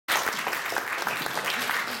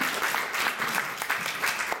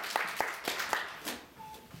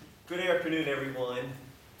Good afternoon, everyone.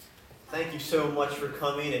 Thank you so much for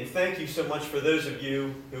coming, and thank you so much for those of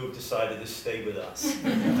you who have decided to stay with us.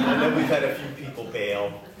 I know we've had a few people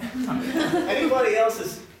bail. Anybody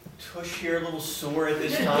else's tush here a little sore at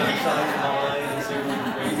this time besides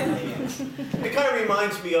mine? It kind of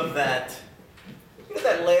reminds me of that,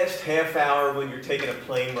 that last half hour when you're taking a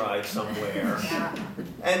plane ride somewhere,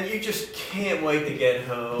 and you just can't wait to get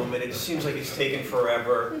home, and it seems like it's taken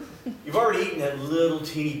forever. You've already eaten that little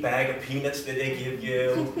teeny bag of peanuts that they give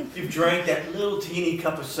you. You've drank that little teeny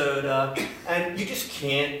cup of soda, and you just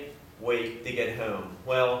can't wait to get home.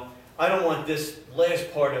 Well, I don't want this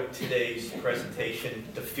last part of today's presentation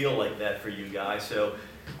to feel like that for you guys, so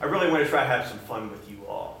I really want to try to have some fun with you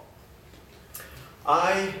all.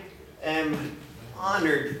 I am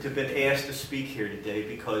honored to have been asked to speak here today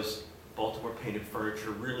because Baltimore painted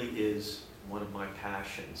furniture really is one of my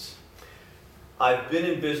passions. I've been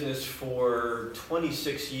in business for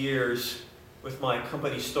 26 years with my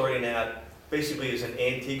company starting out basically as an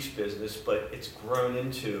antiques business, but it's grown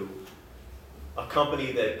into a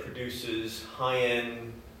company that produces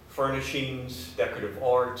high-end furnishings, decorative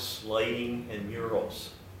arts, lighting, and murals.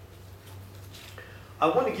 I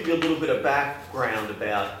want to give you a little bit of background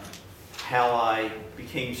about how I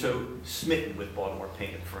became so smitten with Baltimore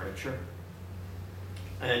painted furniture.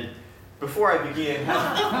 And before I begin,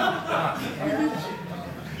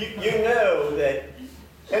 you know that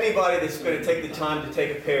anybody that's going to take the time to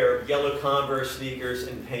take a pair of yellow Converse sneakers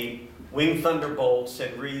and paint wing thunderbolts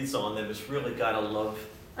and wreaths on them has really got to love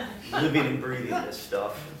living and breathing this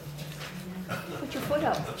stuff. Put your foot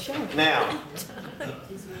up, show. Now,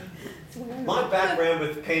 my background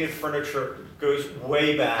with painted furniture goes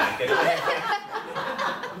way back. And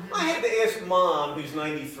I had to ask Mom, who's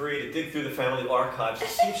 93, to dig through the family archives to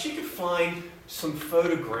see if she could find some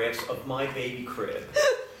photographs of my baby crib.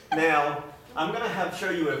 Now, I'm going to show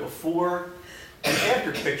you a before and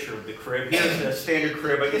after picture of the crib. Here's a standard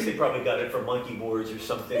crib. I guess they probably got it from Monkey Boards or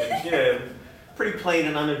something. You know, pretty plain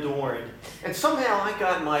and unadorned. And somehow I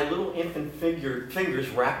got my little infant fingers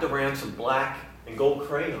wrapped around some black and gold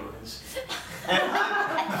crayons. And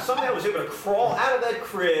I somehow was able to crawl out of that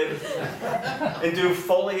crib and do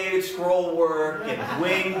foliated scroll work and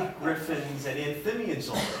winged griffins and amphibians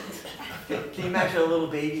on it. Can you imagine a little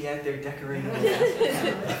baby out there decorating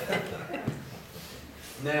that?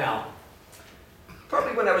 Now,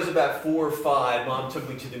 probably when I was about 4 or 5, Mom took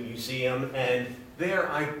me to the museum, and there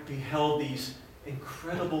I beheld these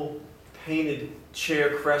incredible painted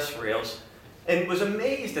chair crest rails and was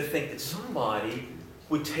amazed to think that somebody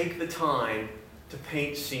would take the time to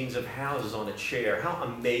paint scenes of houses on a chair. How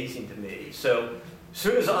amazing to me. So as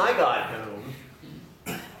soon as I got home,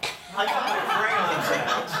 I got my crayons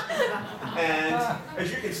out. And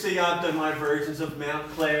as you can see, I've done my versions of Mount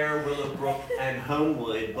Clair, Willowbrook, and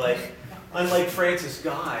Homewood, but unlike Francis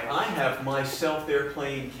Guy, I have myself there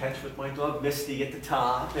playing catch with my dog Misty at the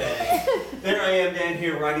top, and there I am down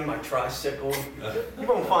here riding my tricycle. You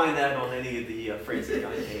won't find that on any of the Francis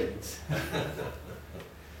Guy paintings.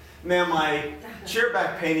 Now, my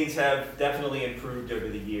chairback paintings have definitely improved over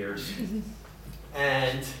the years,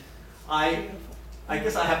 and I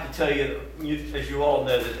guess I have to tell you, as you all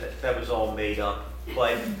know, that was all made up.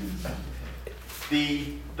 But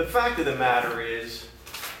the fact of the matter is,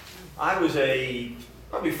 I was a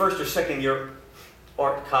probably first or second year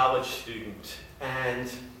art college student, and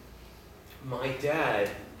my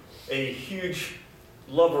dad, a huge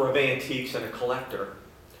lover of antiques and a collector,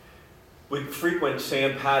 would frequent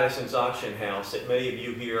Sam Patterson's auction house that many of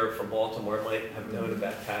you here from Baltimore might have known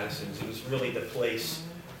about Patterson's. It was really the place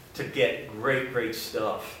to get great, great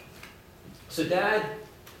stuff. So Dad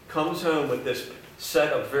comes home with this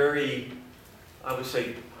set of very, I would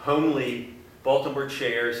say, homely Baltimore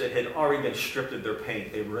chairs that had already been stripped of their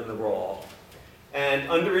paint. They were in the raw. And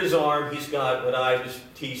under his arm, he's got what I was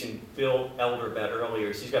teasing Bill Elder about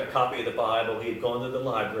earlier. So he's got a copy of the Bible. He had gone to the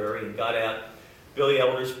library and got out Billy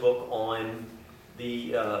Elder's book on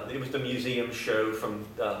it was the museum show from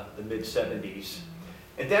the mid-70s.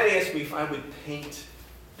 And Dad asked me if I would paint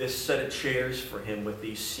this set of chairs for him with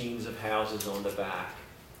these scenes of houses on the back.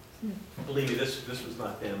 Believe me, this was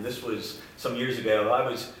not them. This was some years ago. I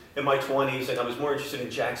was in my 20s, and I was more interested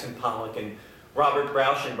in Jackson Pollock and Robert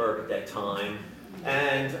Rauschenberg at that time.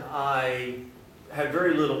 And I had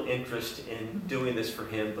very little interest in doing this for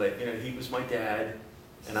him, but you know, he was my dad,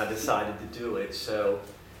 and I decided to do it. So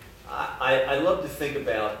I love to think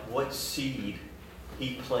about what seed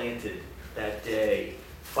he planted that day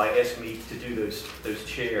by asking me to do those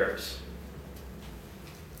chairs.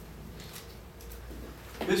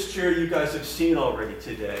 This chair you guys have seen already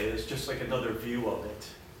today. It's just like another view of it.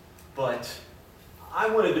 But I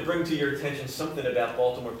wanted to bring to your attention something about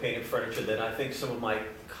Baltimore painted furniture that I think some of my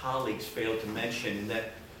colleagues failed to mention, and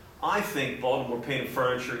that I think Baltimore painted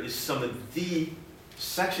furniture is some of the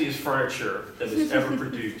sexiest furniture that was ever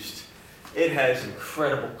produced. It has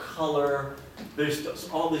incredible color. There's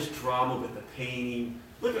all this drama with the painting.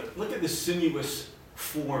 Look at the sinuous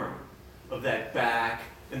form of that back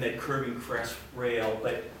and that curving crest rail.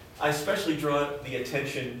 But I especially draw the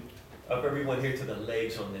attention of everyone here to the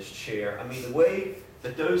legs on this chair. I mean, the way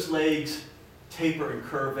that those legs taper and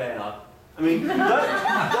curve out. I mean,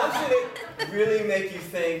 doesn't it really make you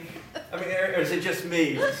think? I mean, or is it just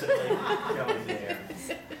me recently going there?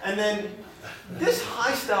 And then this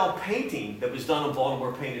high-style painting that was done on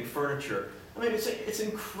Baltimore painted furniture. I mean, it's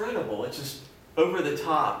incredible. It's just over the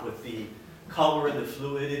top with the color and the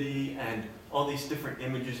fluidity and all these different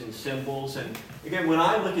images and symbols. And again, when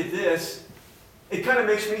I look at this, it kind of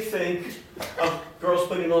makes me think of girls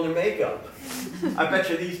putting on their makeup. I bet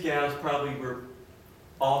you these gals probably were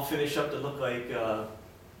all finished up to look like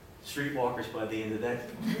streetwalkers by the end of that.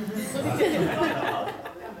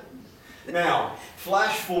 Now,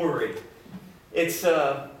 flash forward. It's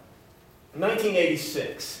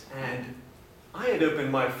 1986, and I had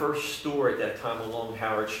opened my first store at that time along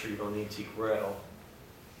Howard Street on Antique Row.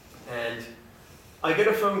 And I get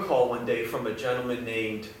a phone call one day from a gentleman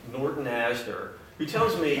named Norton Asner, who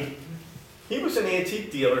tells me he was an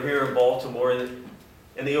antique dealer here in Baltimore in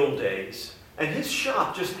the old days. And his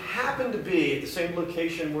shop just happened to be at the same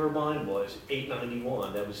location where mine was,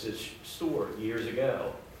 891. That was his store years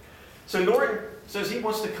ago. So Norton says he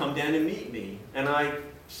wants to come down and meet me. And I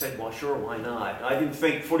said, well, sure, why not? I didn't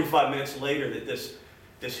think 45 minutes later that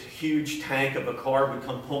this huge tank of a car would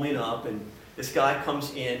come pulling up, and this guy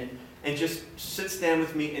comes in and just sits down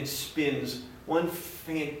with me and spins one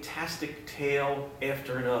fantastic tale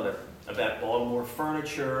after another about Baltimore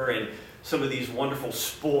furniture and some of these wonderful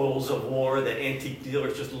spoils of war that antique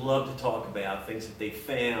dealers just love to talk about, things that they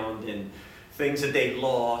found and things that they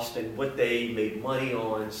lost and what they made money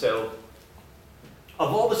on. So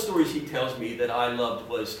of all the stories he tells me that I loved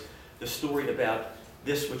was the story about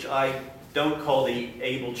this, which I don't call the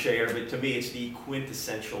Able chair, but to me it's the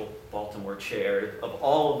quintessential Baltimore chair. Of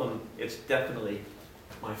all of them, it's definitely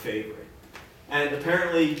my favorite. And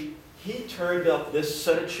apparently he turned up this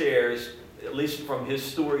set of chairs, at least from his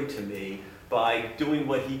story to me, by doing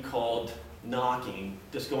what he called knocking,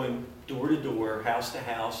 just going door to door, house to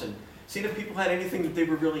house, and seeing if people had anything that they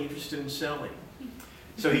were really interested in selling.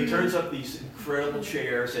 So he turns up these incredible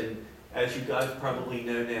chairs, and as you guys probably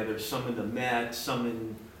know now, there's some in the Met, some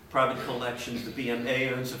in private collections. The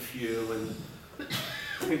BMA owns a few, and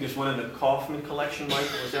I think there's one in the Kaufman collection,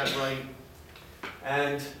 Michael, is that right?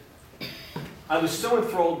 And I was so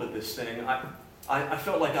enthralled with this thing, I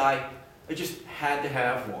felt like I just had to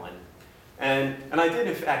have one. And I did,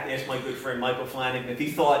 in fact, ask my good friend Michael Flanagan if he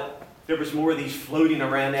thought there was more of these floating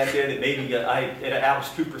around out there, that maybe at an Alice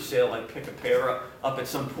Cooper sale I'd pick a pair up at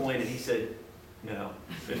some point, and he said, no,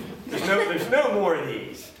 there's no more of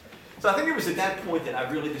these. So I think it was at that point that I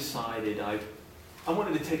really decided I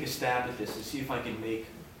wanted to take a stab at this and see if I could make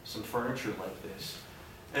some furniture like this.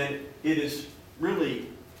 And it is really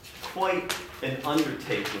quite an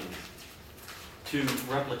undertaking to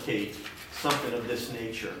replicate something of this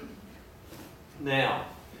nature. Now,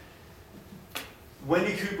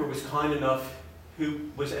 Wendy Cooper was kind enough, who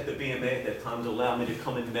was at the BMA at that time, to allow me to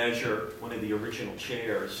come and measure one of the original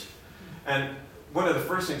chairs. And one of the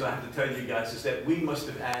first things I have to tell you guys is that we must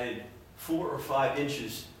have added 4 or 5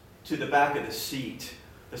 inches to the back of the seat.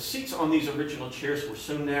 The seats on these original chairs were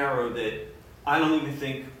so narrow that I don't even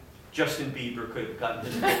think Justin Bieber could have gotten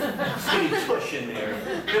his skinny tush in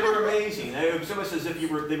there. They were amazing. It was almost as if they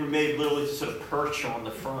were made literally to sort of perch on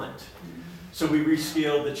the front. So we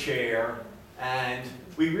rescaled the chair, and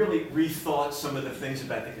we really rethought some of the things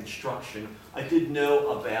about the construction. I did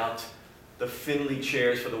know about the Finley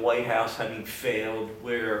chairs for the White House having failed,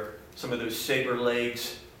 where some of those saber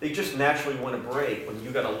legs, they just naturally want to break. When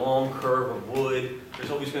you've got a long curve of wood,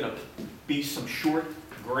 there's always going to be some short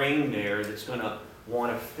grain there that's going to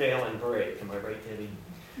want to fail and break. Am I right, Debbie?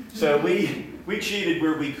 So we cheated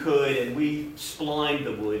where we could, and we splined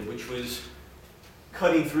the wood, which was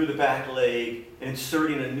cutting through the back leg and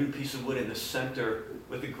inserting a new piece of wood in the center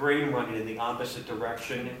with the grain running in the opposite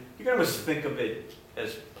direction. You can almost think of it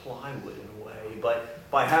as plywood in a way, but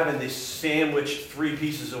by having this sandwiched 3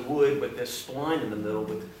 pieces of wood with this spline in the middle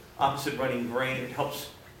with opposite running grain, it helps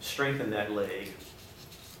strengthen that leg.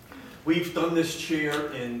 We've done this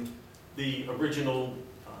chair in the original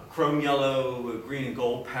chrome yellow, green and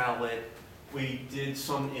gold palette, We did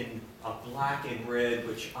some in black and red,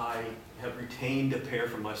 which I have retained a pair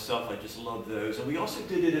for myself. I just love those. And we also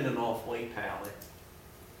did it in an off-white palette.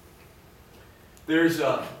 There's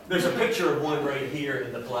a picture of one right here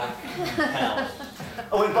in the black palette.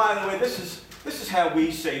 Oh, and by the way, this is how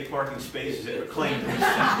we save parking spaces at McLean.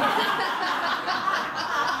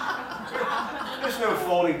 There's no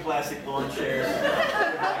folding plastic lawn chairs.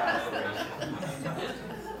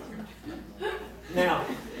 Now,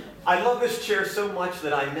 I love this chair so much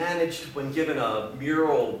that I managed, when given a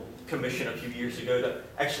mural commission a few years ago, to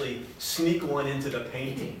actually sneak one into the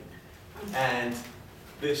painting. And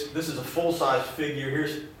this is a full-size figure.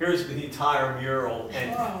 Here's the entire mural.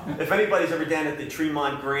 And if anybody's ever down at the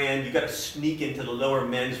Tremont Grand, you got to sneak into the lower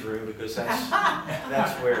men's room because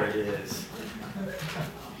that's where it is.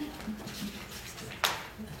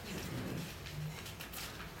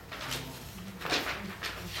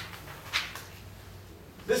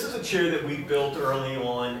 This is a chair that we built early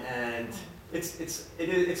on, and it's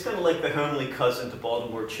kind of like the homely cousin to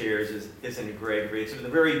Baltimore chairs is in Gregory. It's a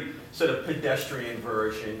very sort of pedestrian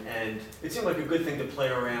version, and it seemed like a good thing to play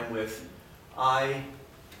around with. I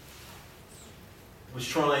was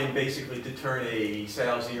trying basically to turn a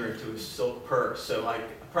sow's ear into a silk purse, so I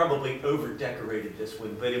probably over-decorated this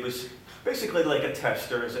one, but it was basically like a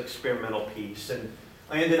tester as an experimental piece, and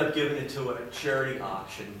I ended up giving it to a charity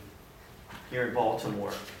auction here in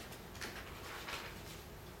Baltimore.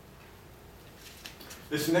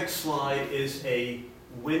 This next slide is a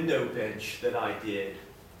window bench that I did.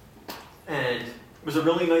 And it was a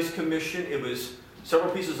really nice commission. It was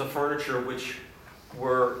several pieces of furniture which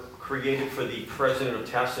were created for the president of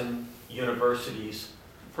Towson University's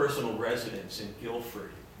personal residence in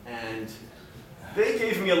Guilford. And they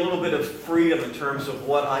gave me a little bit of freedom in terms of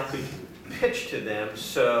what I could pitch to them.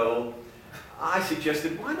 So I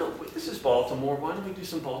suggested, this is Baltimore, why don't we do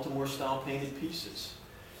some Baltimore-style painted pieces?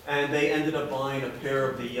 And they ended up buying a pair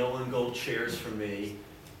of the yellow and gold chairs for me.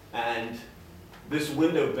 And this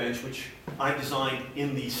window bench, which I designed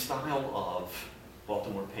in the style of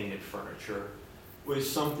Baltimore painted furniture,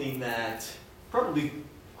 was something that probably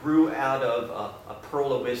grew out of a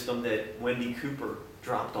pearl of wisdom that Wendy Cooper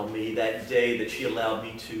dropped on me that day that she allowed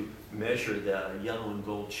me to measure the yellow and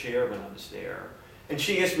gold chair when I was there. And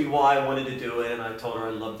she asked me why I wanted to do it, and I told her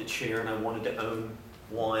I loved the chair and I wanted to own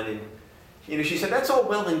one. And she said, that's all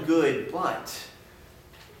well and good, but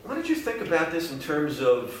why don't you think about this in terms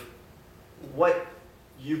of what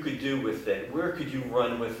you could do with it? Where could you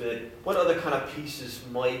run with it? What other kind of pieces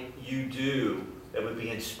might you do that would be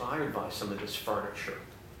inspired by some of this furniture?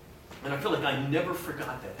 And I feel like I never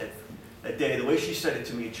forgot that day. The way she said it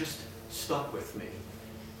to me, it just stuck with me.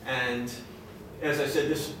 And as I said,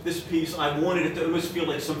 this piece, I wanted it to almost feel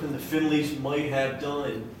like something the Finleys might have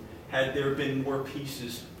done had there been more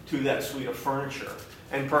pieces to that suite of furniture.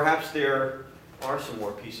 And perhaps there are some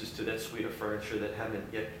more pieces to that suite of furniture that haven't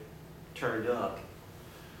yet turned up.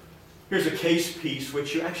 Here's a case piece,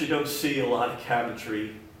 which you actually don't see a lot of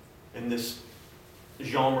cabinetry in this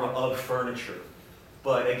genre of furniture.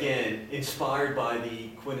 But again, inspired by the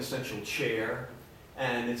quintessential chair,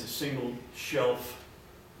 and it's a single shelf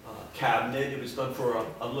cabinet. It was done for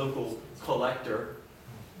a local collector.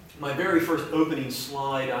 My very first opening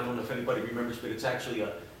slide, I don't know if anybody remembers, but it's actually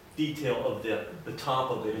a detail of the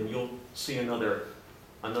top of it, and you'll see another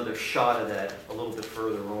shot of that a little bit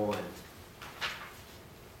further on.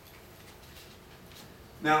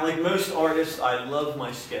 Now, like most artists, I love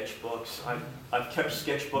my sketchbooks. I've kept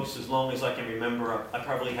sketchbooks as long as I can remember. I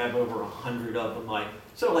probably have over 100 of them. I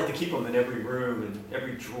sort of like to keep them in every room and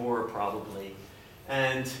every drawer, probably.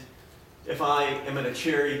 And if I am in a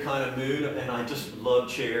cherry kind of mood, and I just love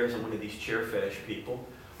chairs, I'm one of these chair fetish people,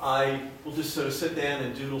 I will just sort of sit down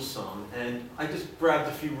and doodle some. And I just grabbed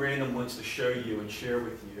a few random ones to show you and share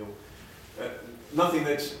with you. Nothing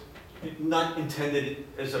that's not intended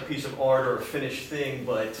as a piece of art or a finished thing,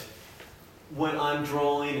 but when I'm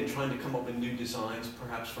drawing and trying to come up with new designs,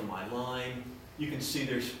 perhaps for my line, you can see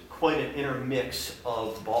there's quite an intermix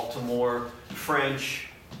of Baltimore, French,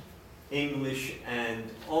 English, and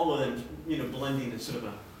all of them, blending in sort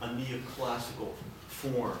of a neoclassical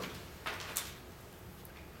form.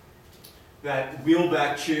 That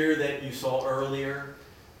wheelback chair that you saw earlier,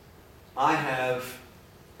 I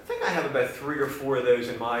think I have about 3 or 4 of those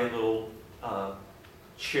in my little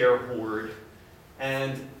chair hoard,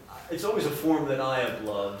 and it's always a form that I have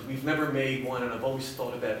loved. We've never made one, and I've always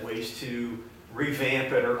thought about ways to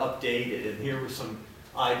revamp it or update it, and here were some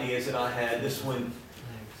ideas that I had. This one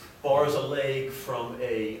borrows a leg from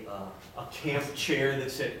a camp chair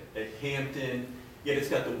that's at Hampton, yet it's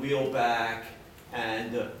got the wheel back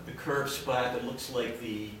and the curved splat that looks like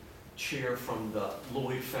the chair from the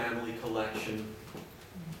Lloyd family collection.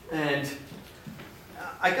 And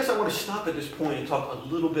I guess I want to stop at this point and talk a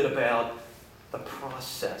little bit about the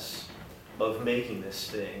process of making this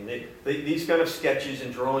thing. These kind of sketches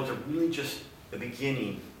and drawings are really just the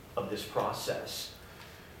beginning of this process.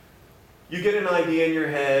 You get an idea in your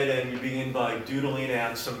head and you begin by doodling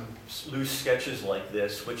out some loose sketches like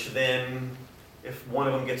this, which then, if one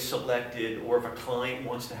of them gets selected or if a client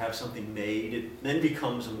wants to have something made, it then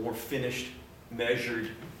becomes a more finished, measured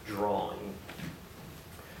drawing.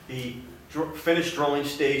 The finished drawing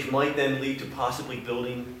stage might then lead to possibly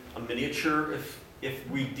building a miniature if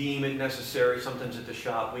we deem it necessary. Sometimes at the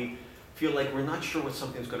shop we feel like we're not sure what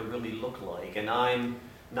something's going to really look like, and I'm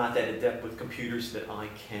not that adept with computers that I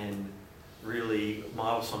can really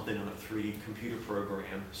model something on a 3D computer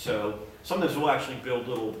program. So sometimes we'll actually build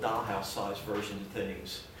little dollhouse size versions of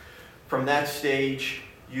things. From that stage,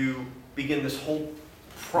 you begin this whole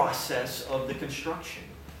process of the construction.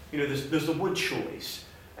 You know, there's the wood choice.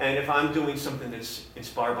 And if I'm doing something that's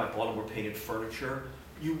inspired by Baltimore painted furniture,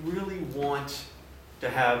 you really want to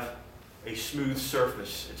have a smooth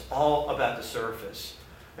surface. It's all about the surface.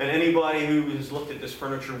 And anybody who has looked at this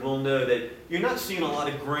furniture will know that you're not seeing a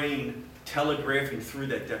lot of grain telegraphing through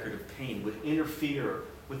that decorative paint would interfere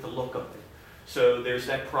with the look of it. So there's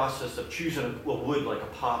that process of choosing a wood like a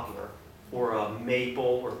poplar or a maple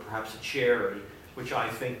or perhaps a cherry, which I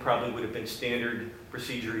think probably would have been standard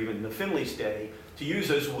procedure even in the Finley's day, to use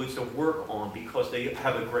those woods to work on because they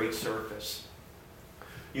have a great surface.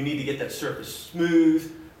 You need to get that surface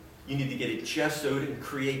smooth. You need to get it gessoed and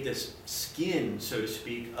create this skin, so to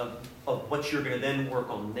speak, of what you're going to then work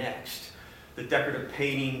on next. The decorative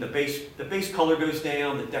painting, the base color goes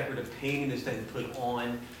down, the decorative painting is then put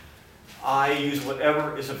on. I use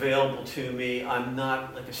whatever is available to me. I'm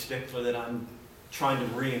not like a stickler that I'm trying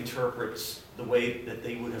to reinterpret the way that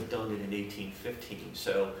they would have done it in 1815.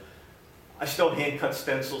 So I still hand cut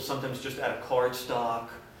stencils, sometimes just out of cardstock,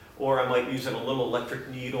 or I might use a little electric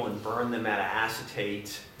needle and burn them out of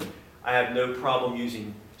acetate. I have no problem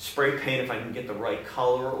using spray paint if I can get the right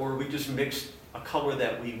color, or we just mix a color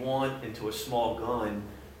that we want into a small gun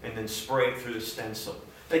and then spray it through the stencil.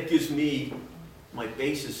 That gives me my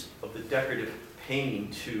basis of the decorative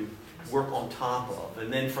painting to work on top of.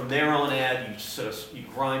 And then from there on out, you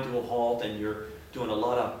grind to a halt and you're doing a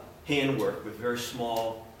lot of handwork with very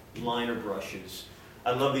small liner brushes.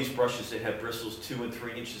 I love these brushes that have bristles 2 and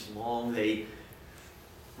 3 inches long. They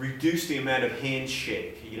reduce the amount of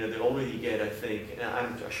handshake. You know, the older you get, I think, and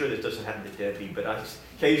I'm sure this doesn't happen to Debbie, but I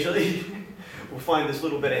occasionally will find this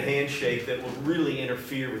little bit of handshake that will really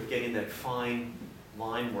interfere with getting that fine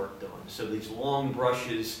line work done. So these long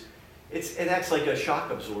brushes, it acts like a shock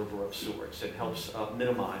absorber of sorts. It helps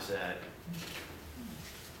minimize that.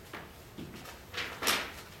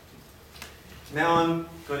 Now I'm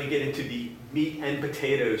going to get into the meat and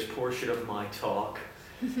potatoes portion of my talk.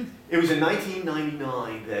 It was in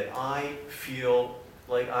 1999 that I feel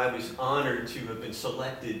like I was honored to have been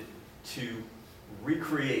selected to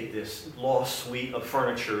recreate this lost suite of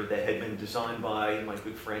furniture that had been designed by my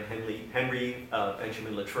good friend Henry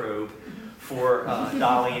Benjamin Latrobe for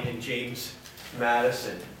Dolly and James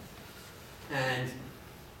Madison. And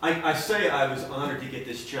I say I was honored to get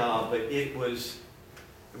this job, but it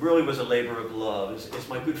really was a labor of love. As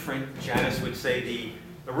my good friend Janice would say,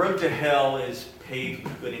 the road to hell is paved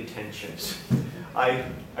with good intentions. I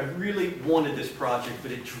really wanted this project,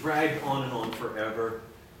 but it dragged on and on forever.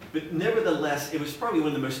 But nevertheless, it was probably one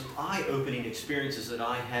of the most eye-opening experiences that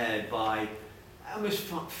I had by almost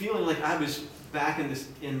feeling like I was back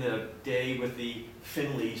in the day with the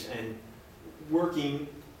Finleys and working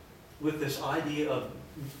with this idea of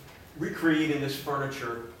recreating this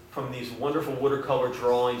furniture from these wonderful watercolor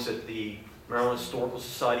drawings that the Maryland Historical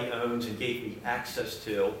Society owns and gave me access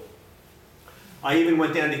to. I even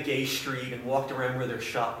went down to Gay Street and walked around where their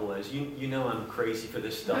shop was. You know I'm crazy for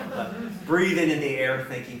this stuff, but breathing in the air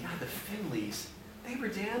thinking, God, the Finleys, they were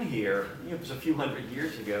down here. You know, it was a few hundred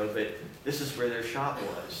years ago, but this is where their shop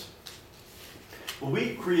was. Well,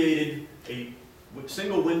 we created a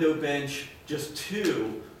single window bench, just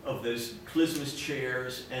 2 of those Christmas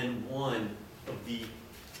chairs, and 1 of the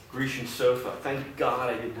Grecian sofa. Thank God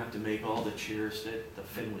I didn't have to make all the chairs that the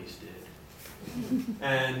Finleys did.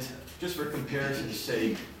 And just for comparison's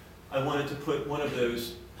sake, I wanted to put one of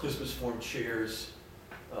those Christmas form chairs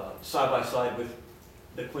side by side with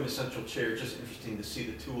the quintessential chair. Just interesting to see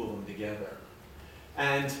the 2 of them together.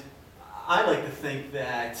 And I like to think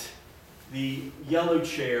that the yellow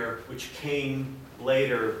chair, which came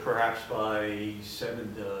later, perhaps by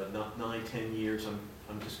 7 to 9, 10 years,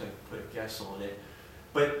 I'm just going to put a guess on it,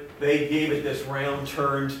 but they gave it this round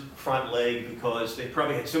turned front leg because they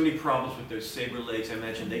probably had so many problems with those saber legs. I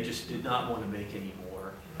imagine they just did not want to make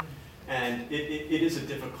anymore. And it is a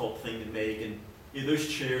difficult thing to make, and you know, those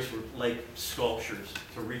chairs were like sculptures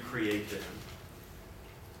to recreate them.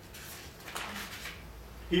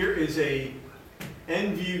 Here is a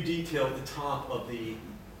end view detail at the top of the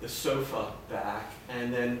sofa back,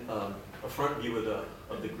 and then a front view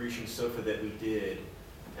of the Grecian sofa that we did.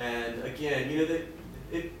 And again, you know,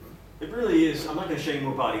 it really is, I'm not going to show you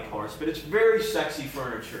more body parts, but it's very sexy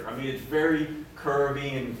furniture. I mean, it's very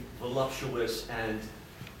curvy and voluptuous, and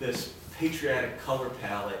this patriotic color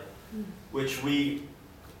palette, which we,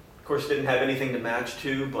 of course, didn't have anything to match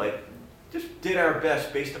to, but just did our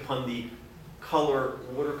best based upon the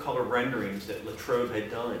watercolor renderings that Latrobe had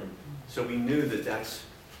done. So we knew that that's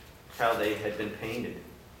how they had been painted.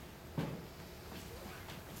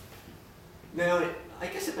 Now, I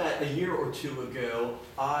guess about a year or two ago,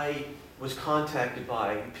 I was contacted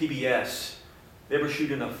by PBS. They were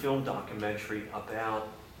shooting a film documentary about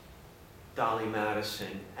Dolly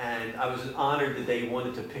Madison, and I was honored that they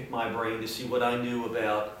wanted to pick my brain to see what I knew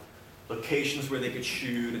about locations where they could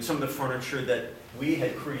shoot and some of the furniture that we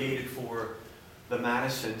had created for the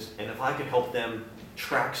Madisons, and if I could help them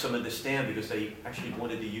track some of this down because they actually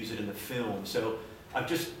wanted to use it in the film. So I've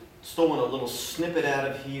just stolen a little snippet out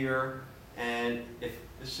of here, and if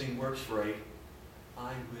this thing works right,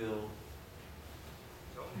 I will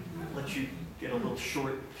let you get a little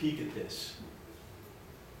short peek at this.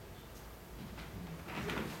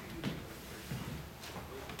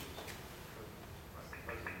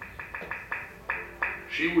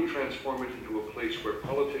 She would transform it into a place where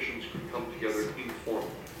politicians could come together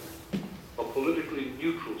informally, a politically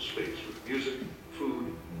neutral space with music,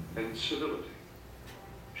 food, and civility.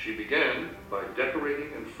 She began by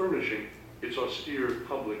decorating and furnishing its austere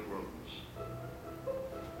public rooms.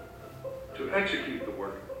 To execute the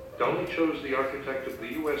work, Dolly chose the architect of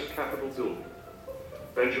the U.S. Capitol building,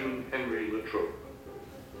 Benjamin Henry Latrobe.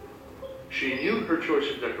 She knew her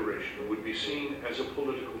choice of decoration would be seen as a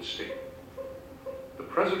political statement. The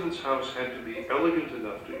president's house had to be elegant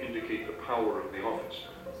enough to indicate the power of the office,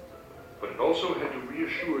 but it also had to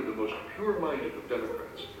reassure the most pure-minded of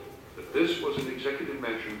Democrats that this was an executive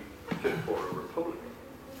mansion fit for a republic.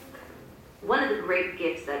 One of the great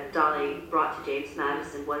gifts that Dolly brought to James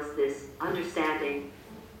Madison was this understanding,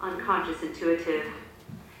 unconscious, intuitive,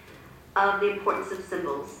 of the importance of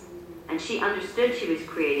symbols. And she understood she was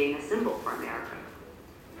creating a symbol for America.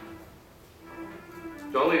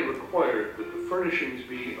 Dolly required that the furnishings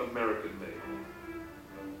be American-made.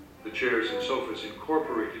 The chairs and sofas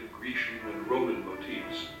incorporated Grecian and Roman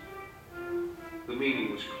motifs. The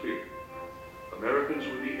meaning was clear. Americans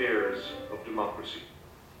were the heirs of democracy.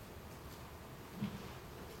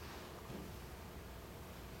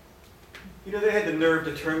 You know, they had the nerve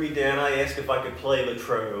to turn me down. I asked if I could play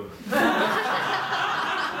Latrobe.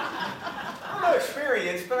 No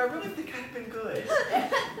experience, but I really think I've been good.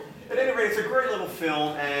 At any rate, it's a great little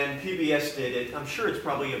film, and PBS did it. I'm sure it's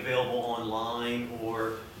probably available online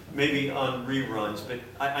or maybe on reruns, but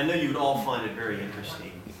I know you would all find it very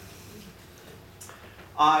interesting.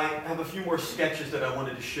 I have a few more sketches that I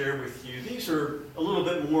wanted to share with you. These are a little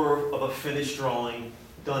bit more of a finished drawing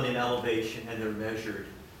done in elevation, and they're measured.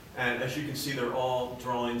 And as you can see, they're all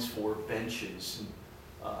drawings for benches.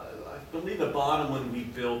 I believe the bottom one we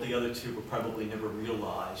built, the other two were probably never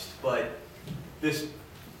realized. But this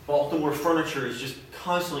Baltimore furniture has just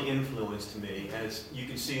constantly influenced me, as you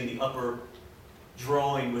can see in the upper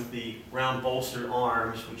drawing with the round bolstered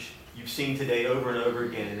arms, which you've seen today over and over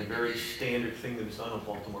again, and a very standard thing that was done on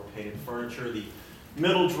Baltimore painted furniture. The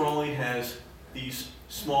middle drawing has these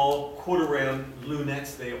small quarter-round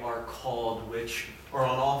lunettes, they are called, which are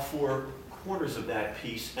on all four corners of that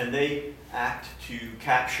piece, and they act to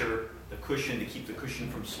capture the cushion, to keep the cushion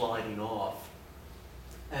from sliding off.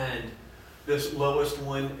 And this lowest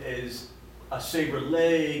one is a saber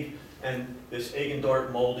leg, and this egg and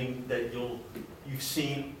dart molding that you've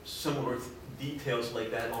seen similar details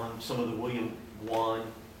like that on some of the William Wiesand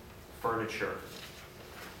furniture.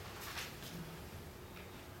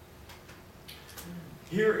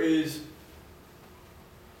 Here is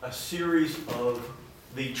a series of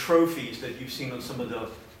the trophies that you've seen on some of the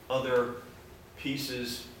other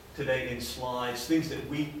pieces today in slides, things that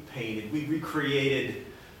we painted. We recreated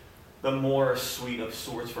the Morris suite of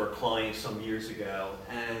sorts for our clients some years ago,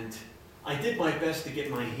 and I did my best to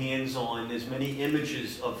get my hands on as many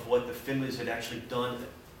images of what the Finleys had actually done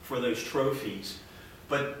for those trophies.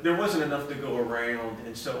 But there wasn't enough to go around,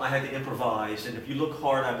 and so I had to improvise. And if you look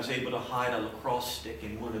hard, I was able to hide a lacrosse stick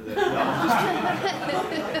in one of the.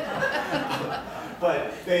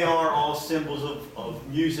 But they are all symbols of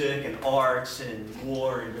music and arts and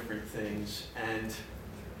war and different things. And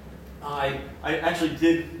I actually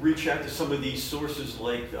did reach out to some of these sources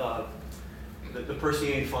like the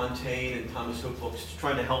Percy A. Fontaine and Thomas Hope books,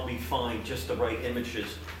 trying to help me find just the right images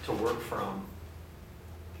to work from.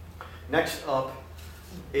 Next up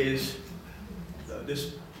is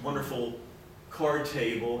this wonderful card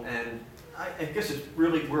table, and I guess it's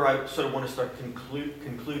really where I sort of want to start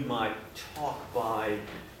conclude my talk by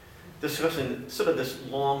discussing sort of this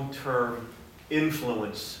long-term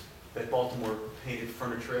influence that Baltimore painted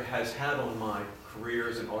furniture has had on my career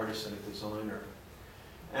as an artist and a designer.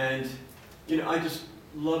 And you know, I just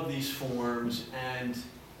love these forms, and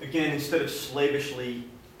again, instead of slavishly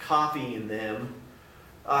copying them,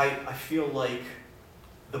 I feel like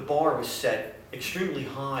the bar was set extremely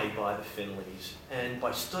high by the Finleys, and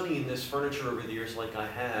by studying this furniture over the years like I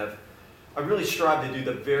have, I really strive to do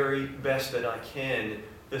the very best that I can.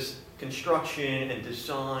 This construction and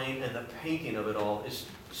design and the painting of it all is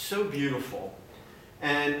so beautiful.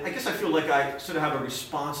 And I guess I feel like I sort of have a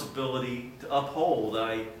responsibility to uphold.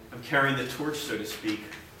 I'm carrying the torch, so to speak,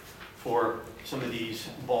 for some of these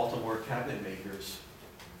Baltimore cabinet makers.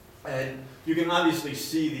 And you can obviously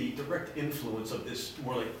see the direct influence of this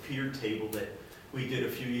more like pier table that we did a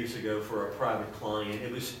few years ago for a private client.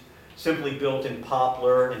 It was simply built in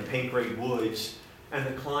poplar and paint grade woods, and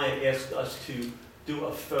the client asked us to do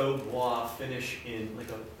a faux bois finish in like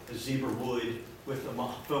a zebra wood with a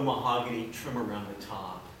faux mahogany trim around the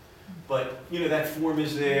top. But you know, that form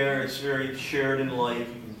is there. It's very Sheridan-like. You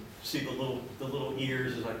can see the little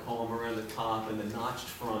ears, as I call them, around the top, and the notched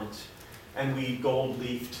front. And we gold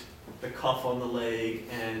leafed the cuff on the leg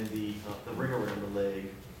and the ring around the leg.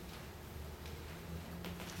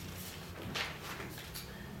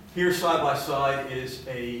 Here, side by side, is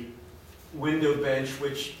a window bench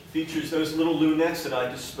which features those little lunettes that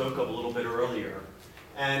I just spoke of a little bit earlier.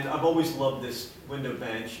 And I've always loved this window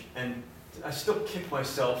bench, and I still kick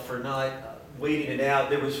myself for not waiting it out.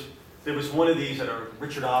 There was one of these at a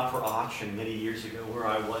Richard Opera auction many years ago where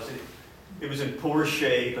I was. It was in poor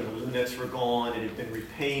shape, and the lunettes were gone. It had been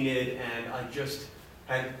repainted, and I just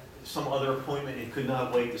had some other appointment and could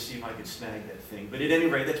not wait to see if I could snag that thing. But at any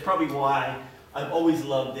rate, that's probably why I've always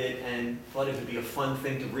loved it and thought it would be a fun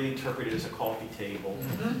thing to reinterpret it as a coffee table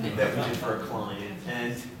that we did for a client.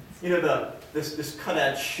 And you know, this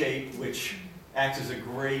cutout shape, which acts as a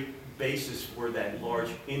great basis for that large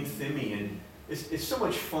enthymeme, it's so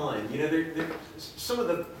much fun. You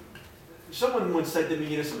know, someone once said to me,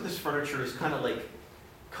 you know, some of this furniture is kind of like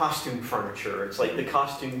costume furniture. It's like the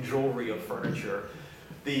costume jewelry of furniture.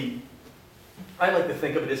 I like to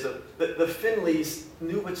think of it as the Finleys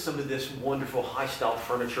knew what some of this wonderful high-style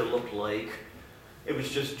furniture looked like. It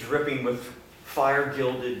was just dripping with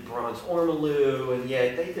fire-gilded bronze ormolu, and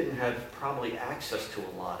yet they didn't have probably access to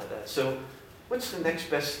a lot of that. So what's the next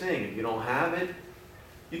best thing? If you don't have it,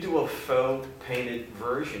 you do a faux painted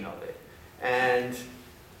version of it. And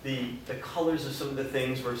the colors of some of the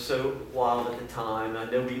things were so wild at the time. I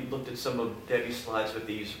know we looked at some of Debbie's slides with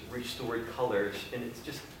these restored colors, and it's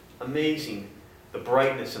just amazing the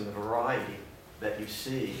brightness and the variety that you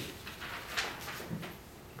see.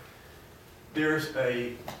 There's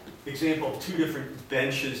an example of two different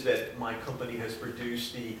benches that my company has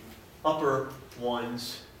produced. The upper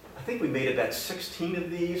ones, I think we made about 16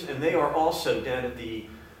 of these, and they are also down at the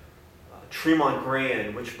Tremont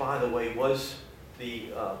Grand, which, by the way, was the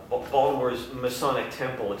Baltimore's Masonic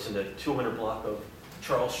Temple. It's in the 200 block of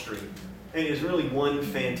Charles Street. And it is really one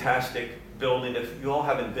fantastic building. If you all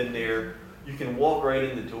haven't been there, you can walk right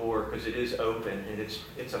in the door because it is open, and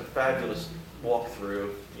it's a fabulous walk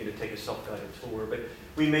through, you know, take a self-guided tour. But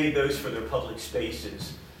we made those for their public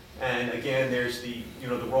spaces. And again, there's the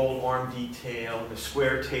rolled arm detail, the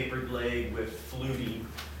square tapered leg with fluting.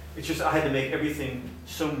 It's just, I had to make everything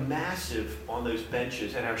so massive on those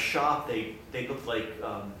benches. And our shop, they looked like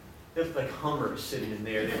Hummers sitting in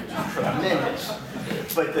there. They were just tremendous.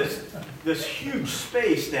 But this huge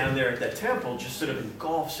space down there at that temple just sort of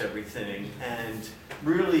engulfs everything. And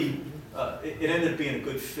really, it ended up being a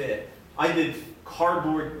good fit. I did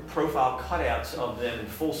cardboard profile cutouts of them in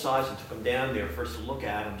full size and took them down there first to look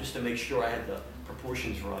at them just to make sure I had the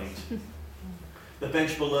proportions right. The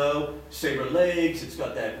bench below, saber legs, it's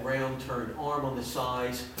got that round turned arm on the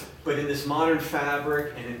sides, but in this modern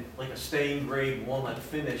fabric and in like a stained grade walnut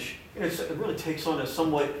finish, you know, it really takes on a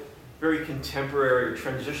somewhat very contemporary or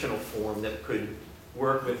transitional form that could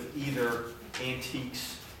work with either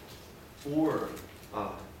antiques or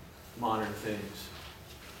modern things.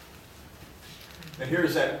 And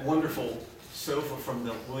here's that wonderful sofa from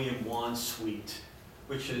the William Wan suite,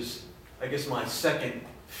 which is I guess, my second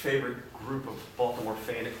favorite group of Baltimore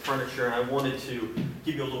furniture, and I wanted to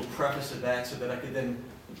give you a little preface of that so that I could then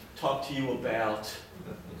talk to you about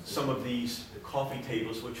some of these coffee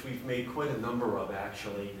tables, which we've made quite a number of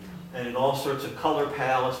actually, and in all sorts of color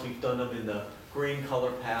palettes. We've done them in the green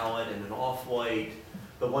color palette and an off-white.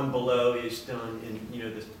 The one below is done in, you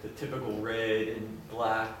know, the typical red and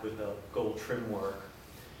black with a gold trim work.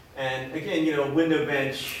 And again, you know, window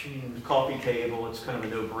bench, coffee table, it's kind of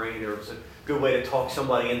a no-brainer. It's a good way to talk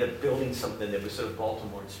somebody into building something that was sort of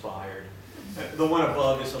Baltimore inspired. The one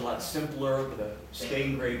above is a lot simpler with a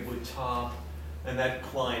stained gray wood top, and that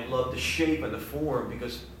client loved the shape and the form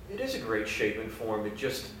because it is a great shape and form. It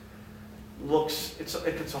just looks, it's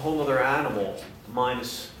a whole other animal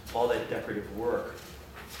minus all that decorative work.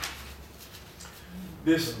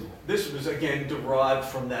 This was, again, derived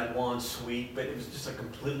from that wand suite, but it was just a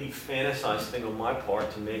completely fantasized thing on my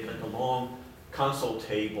part to make like a long console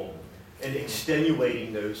table and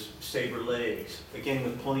extenuating those saber legs, again,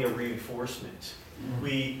 with plenty of reinforcement.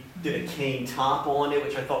 We did a cane top on it,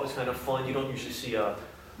 which I thought was kind of fun. You don't usually see a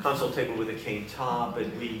console table with a cane top,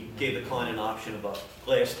 and we gave the client an option of a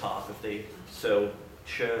glass top if they so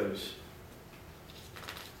chose.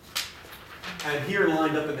 And here,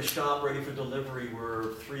 lined up in the shop, ready for delivery,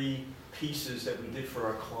 were 3 pieces that we did for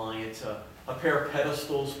our client. A pair of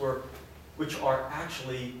pedestals, which are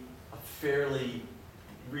actually a fairly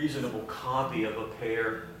reasonable copy of a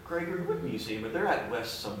pair. Gregory, what museum? They're at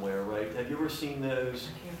West somewhere, right? Have you ever seen those?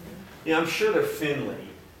 Yeah, I'm sure they're Finley.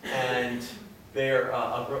 And they're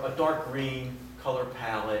a dark green color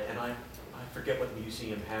palette, and I forget what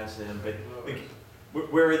museum has them, but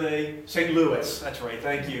where are they? St. Louis, that's right,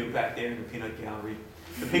 thank you, back there in the peanut gallery.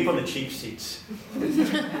 The pink on the cheap seats.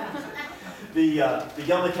 The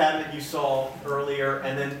yellow cabinet you saw earlier,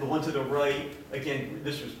 and then the one to the right, again,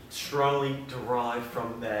 this was strongly derived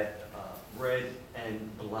from that red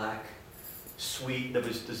and black suite that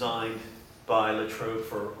was designed by Latrobe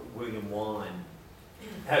for William Wiesand.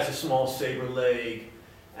 It has a small saber leg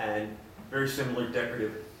and very similar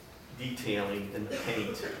decorative detailing in the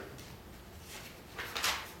paint.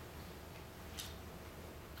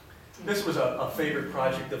 This was a favorite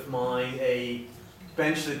project of mine, a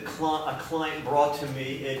bench that a client brought to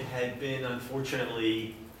me. It had been,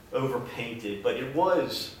 unfortunately, overpainted, but it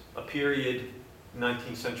was a period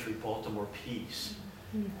 19th century Baltimore piece.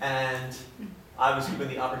 And I was given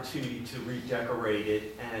the opportunity to redecorate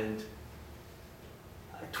it, and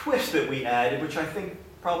a twist that we added, which I think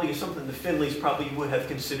probably is something the Finleys probably would have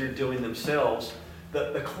considered doing themselves.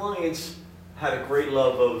 The clients had a great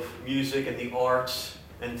love of music and the arts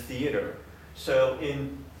and theater. So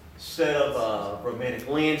instead of a romantic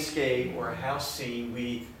landscape or a house scene,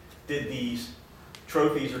 we did these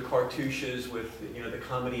trophies or cartouches with, you know, the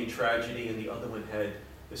comedy and tragedy, and the other one had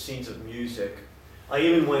the scenes of music. I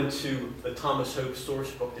even went to the Thomas Hope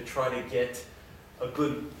source book to try to get a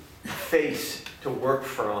good face to work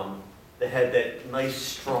from that had that nice,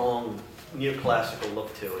 strong, neoclassical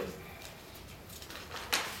look to it.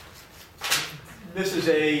 This is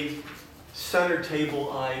a center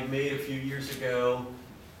table I made a few years ago,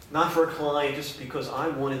 not for a client, just because I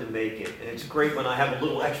wanted to make it. And it's great when I have a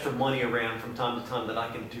little extra money around from time to time that I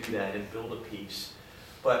can do that and build a piece.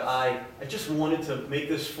 But I just wanted to make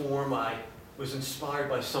this form. I was inspired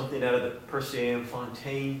by something out of the Percier and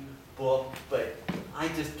Fontaine book, but I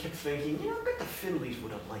just kept thinking, you know, I bet the Finleys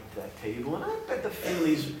would have liked that table, and I bet the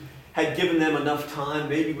Finleys had given them enough time,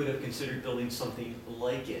 maybe would have considered building something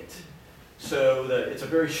like it. So it's a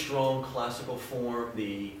very strong classical form.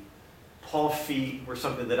 The paw feet were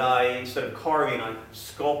something that instead of carving, I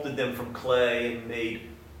sculpted them from clay and made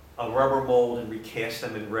a rubber mold and recast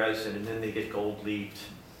them in resin, and then they get gold leafed.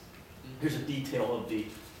 Here's a detail of the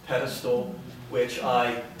pedestal, which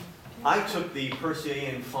I took the Percier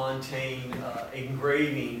and Fontaine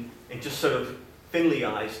engraving and just sort of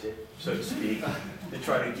Finleyized it, so to speak, to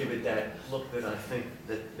try to give it that look that I think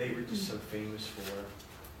that they were just so famous for.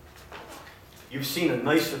 You've seen a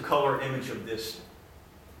nicer color image of this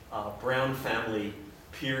Brown family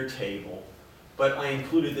pier table, but I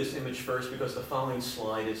included this image first because the following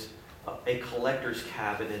slide is a collector's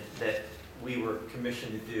cabinet that we were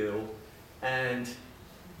commissioned to do, and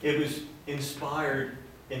it was inspired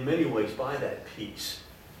in many ways by that piece.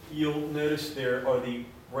 You'll notice there are the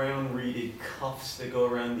round reeded cuffs that go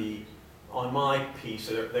around on my piece,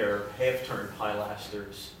 they're half-turn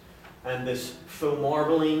pilasters, and this faux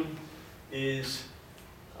marbling is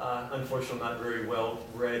unfortunately not very well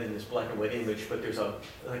read in this black and white image, but there's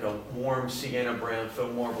like a warm sienna brown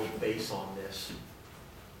faux marble base on this.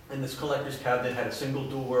 And this collector's cabinet had a single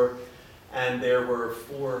door, and there were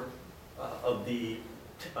 4 of the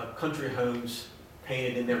country homes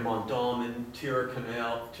painted in their Mondawmin,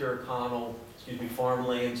 Tyrconnell,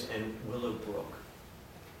 farmlands, and Willowbrook.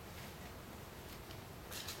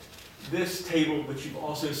 This table, which you've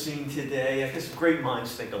also seen today, I guess great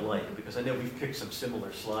minds think alike, because I know we've picked some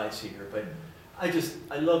similar slides here, but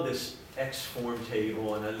I love this X-form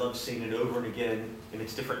table, and I love seeing it over and again in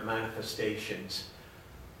its different manifestations.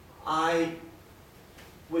 I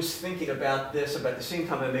was thinking about this about the same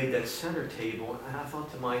time I made that center table, and I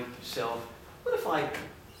thought to myself, what if I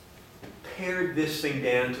pared this thing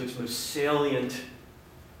down to its most salient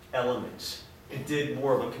elements and did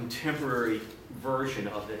more of a contemporary version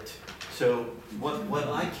of it? So what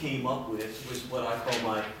I came up with was what I call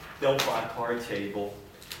my Delphi card table,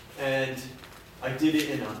 and I did it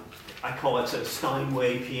in I call it a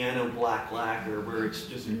Steinway piano black lacquer, where it's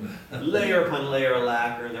just layer upon layer of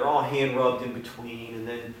lacquer, and they're all hand rubbed in between, and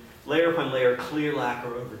then layer upon layer clear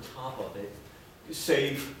lacquer over top of it,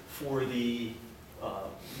 save for the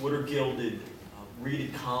water gilded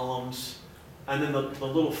reeded columns. And then the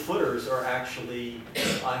little footers are actually,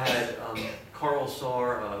 I had Carl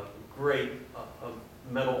Saar, a great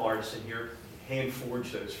metal artist in here, hand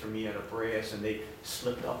forged those for me out of brass, and they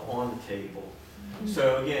slipped up on the table.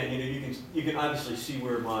 So again, you can obviously see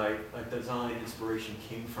where my design inspiration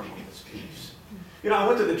came from on this piece. I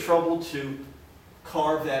went to the trouble to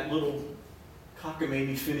carve that little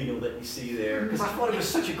cockamamie finial that you see there, because I thought it was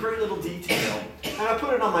such a great little detail. And I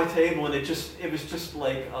put it on my table, and it was just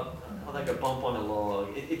like a bump on a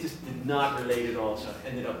log. It just did not relate at all, so I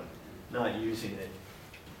ended up not using it.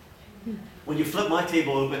 When you flip my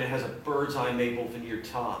table open, it has a bird's eye maple veneer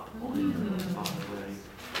top on it.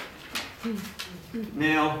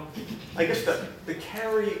 Now, I guess to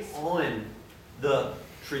carry on the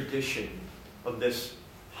tradition of this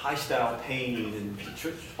high-style painting and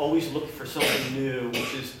always look for something new,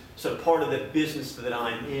 which is sort of part of the business that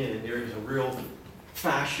I'm in. There is a real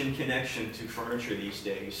fashion connection to furniture these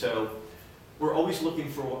days. So we're always looking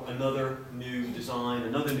for another new design,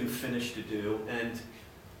 another new finish to do. And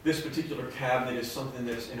this particular cabinet is something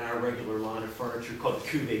that's in our regular line of furniture called the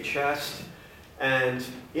Cuvée chest. And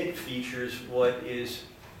it features what is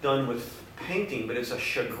done with painting, but it's a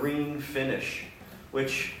shagreen finish,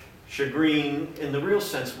 which shagreen, in the real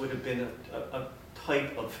sense, would have been a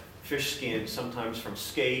type of fish skin, sometimes from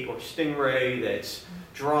skate or stingray, that's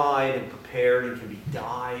dried and prepared and can be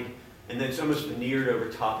dyed, and then it's almost veneered over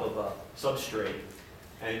top of a substrate.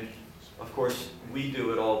 And of course, we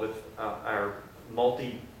do it all with our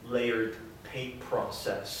multi-layered paint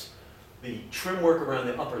process. The trim work around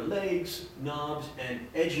the upper legs, knobs, and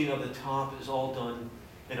edging of the top is all done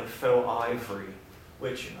in a faux ivory,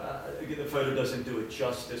 which the photo doesn't do it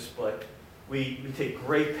justice, but we take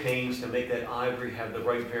great pains to make that ivory have the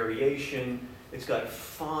right variation. It's got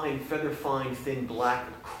fine, feather-fine, thin black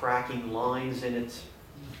cracking lines in it,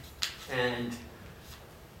 and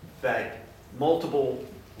that multiple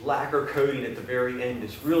lacquer coating at the very end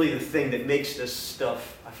is really the thing that makes this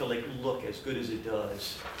stuff, I feel like, look as good as it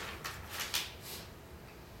does.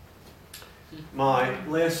 My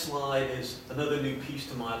last slide is another new piece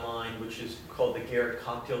to my line, which is called the Garrett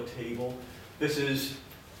cocktail table. This is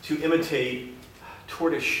to imitate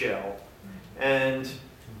tortoise shell, and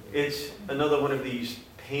it's another one of these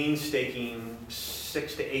painstaking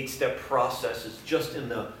 6 to 8 step processes just in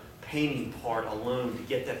the painting part alone to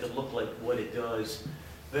get that to look like what it does.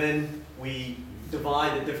 Then we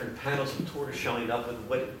divide the different panels of tortoise shelling up with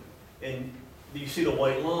what, and you see the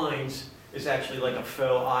white lines is actually like a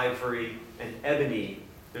faux ivory and ebony.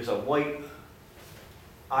 There's a white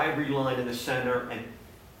ivory line in the center and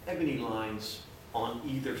ebony lines on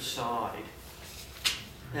either side.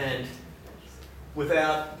 And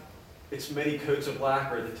without its many coats of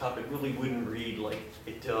lacquer at the top, it really wouldn't read like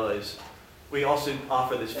it does. We also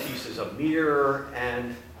offer this piece as a mirror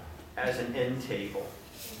and as an end table.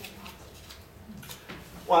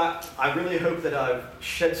 Well, I really hope that I've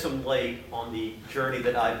shed some light on the journey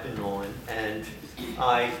that I've been on, and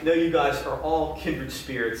I know you guys are all kindred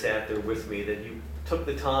spirits out there with me, that you took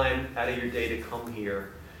the time out of your day to come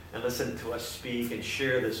here and listen to us speak and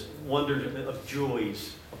share this wonder of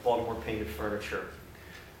joys of Baltimore painted furniture.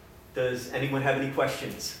 Does anyone have any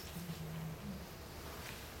questions?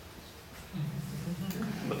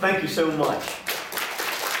 Well, thank you so much.